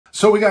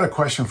So we got a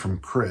question from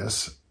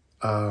Chris.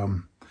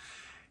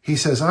 He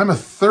says, I'm a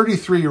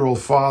 33-year-old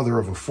father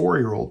of a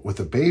 4-year-old with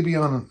a baby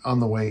on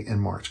the way in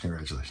March.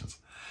 Congratulations.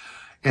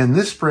 And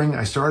this spring,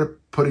 I started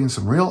putting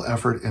some real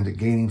effort into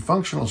gaining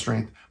functional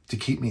strength to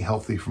keep me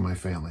healthy for my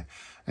family.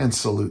 And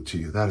salute to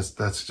you.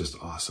 That's just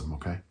awesome,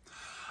 okay?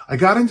 I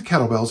got into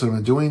kettlebells and I've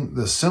been doing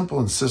the simple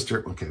and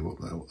sister,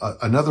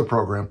 another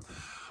program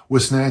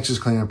with snatches,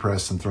 clean and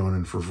press, and thrown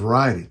in for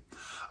variety.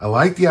 I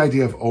like the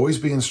idea of always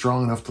being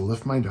strong enough to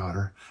lift my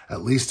daughter,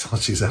 at least till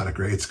she's out of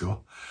grade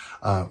school.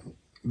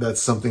 That's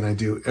something I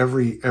do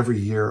every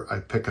year. I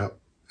pick up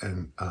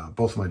and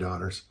both my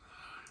daughters.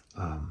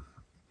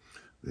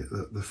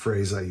 The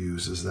phrase I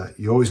use is that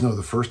you always know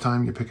the first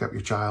time you pick up your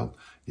child,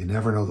 you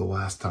never know the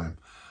last time.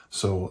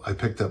 So I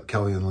picked up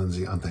Kelly and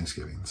Lindsay on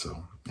Thanksgiving.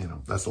 So, you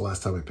know, that's the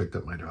last time I picked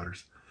up my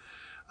daughters.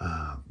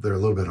 They're a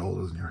little bit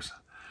older than yours.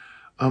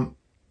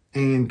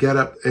 And get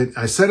up, and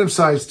I set up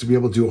sides to be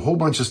able to do a whole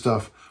bunch of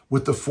stuff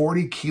with the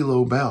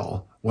 40-kilo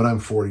bell when I'm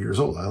 40 years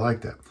old. I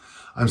like that.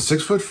 I'm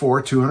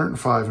 6'4",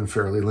 205, and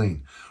fairly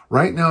lean.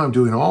 Right now, I'm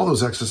doing all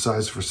those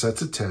exercises for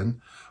sets of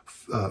 10,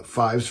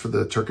 5s for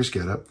the Turkish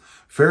get-up,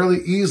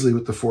 fairly easily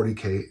with the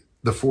 40-pound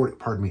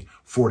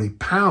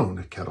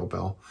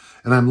kettlebell,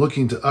 and I'm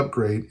looking to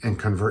upgrade and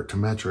convert to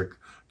metric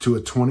to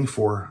a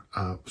 24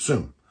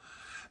 soon.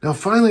 Now,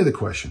 finally, the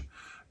question.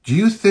 Do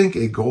you think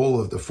a goal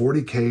of the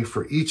 40K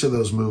for each of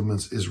those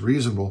movements is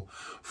reasonable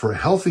for a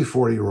healthy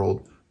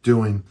 40-year-old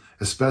doing,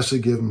 especially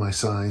given my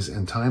size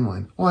and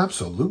timeline? Well,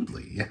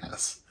 absolutely,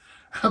 yes.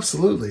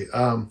 Absolutely.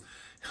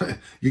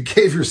 You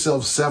gave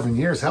yourself 7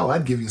 years. Hell,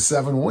 I'd give you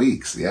 7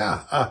 weeks.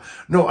 Yeah.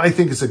 No, I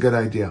think it's a good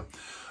idea.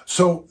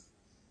 So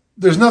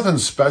there's nothing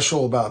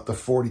special about the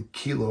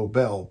 40-kilo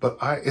bell, but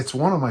it's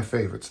one of my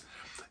favorites.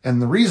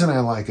 And the reason I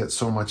like it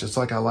so much, it's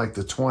like I like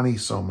the 20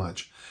 so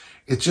much.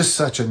 It's just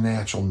such a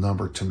natural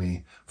number to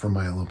me from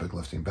my Olympic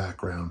lifting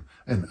background.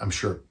 And I'm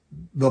sure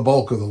the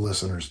bulk of the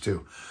listeners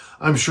too.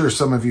 I'm sure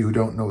some of you who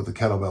don't know the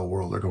kettlebell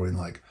world are going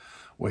like,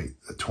 wait,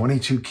 a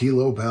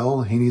 22-kilo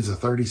bell? He needs a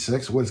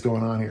 36? What's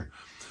going on here?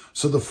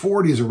 So the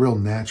 40 is a real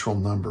natural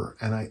number.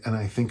 And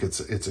I think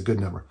it's a good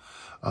number.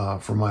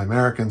 For my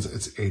Americans,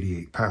 it's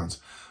 88 pounds.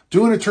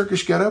 Doing a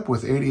Turkish get-up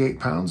with 88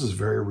 pounds is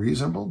very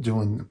reasonable.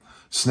 Doing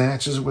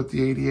snatches with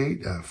the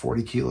 88,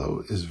 40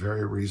 kilo is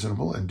very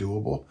reasonable and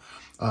doable.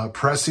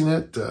 Pressing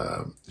it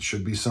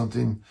should be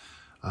something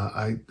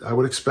I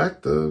would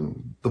expect the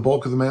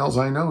bulk of the males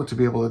I know to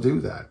be able to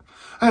do that.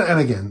 And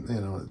again,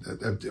 you know,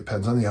 it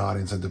depends on the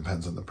audience and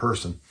depends on the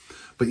person.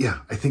 But yeah,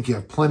 I think you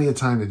have plenty of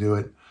time to do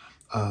it.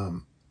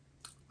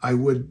 I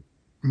would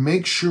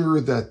make sure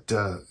that,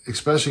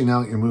 especially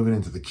now that you're moving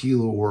into the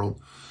kilo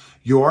world,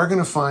 you are going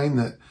to find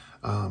that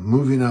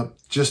moving up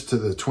just to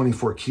the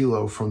 24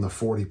 kilo from the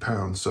 40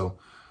 pounds. So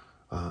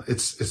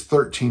it's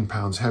 13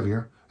 pounds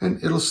heavier.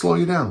 And it'll slow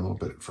you down a little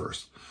bit at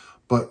first.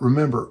 But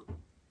remember,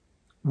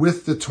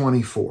 with the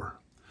 24,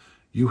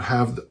 you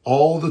have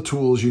all the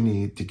tools you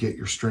need to get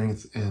your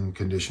strength and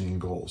conditioning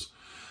goals.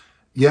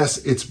 Yes,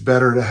 it's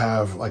better to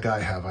have, like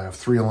I have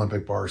 3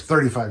 Olympic bars,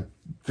 35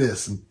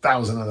 this and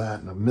 1,000 of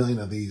that and 1,000,000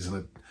 of these.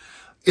 And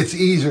it's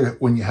easier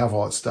when you have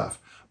all that stuff.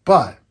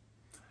 But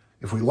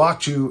if we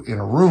locked you in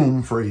a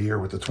room for a year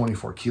with a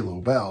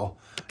 24-kilo bell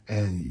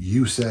and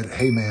you said,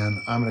 hey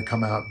man, I'm going to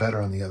come out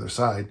better on the other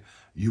side,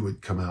 you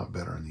would come out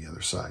better on the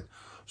other side.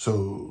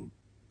 So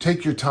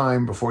take your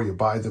time before you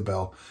buy the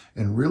bell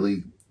and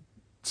really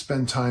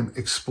spend time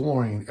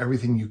exploring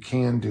everything you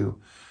can do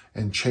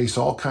and chase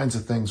all kinds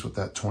of things with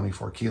that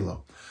 24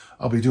 kilo.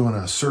 I'll be doing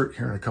a cert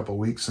here in a couple of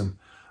weeks. And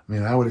I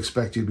mean, I would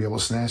expect you to be able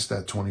to snatch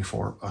that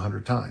 24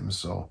 100 times.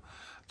 So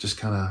just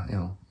kind of, you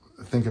know,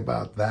 think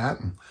about that.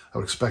 And I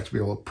would expect to be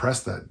able to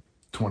press that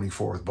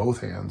 24 with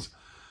both hands.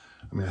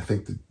 I mean, I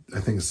think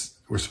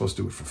we're supposed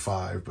to do it for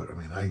 5, but I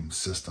mean, I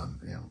insist on,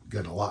 you know,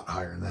 getting a lot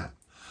higher than that.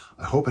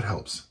 I hope it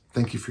helps.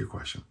 Thank you for your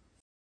question.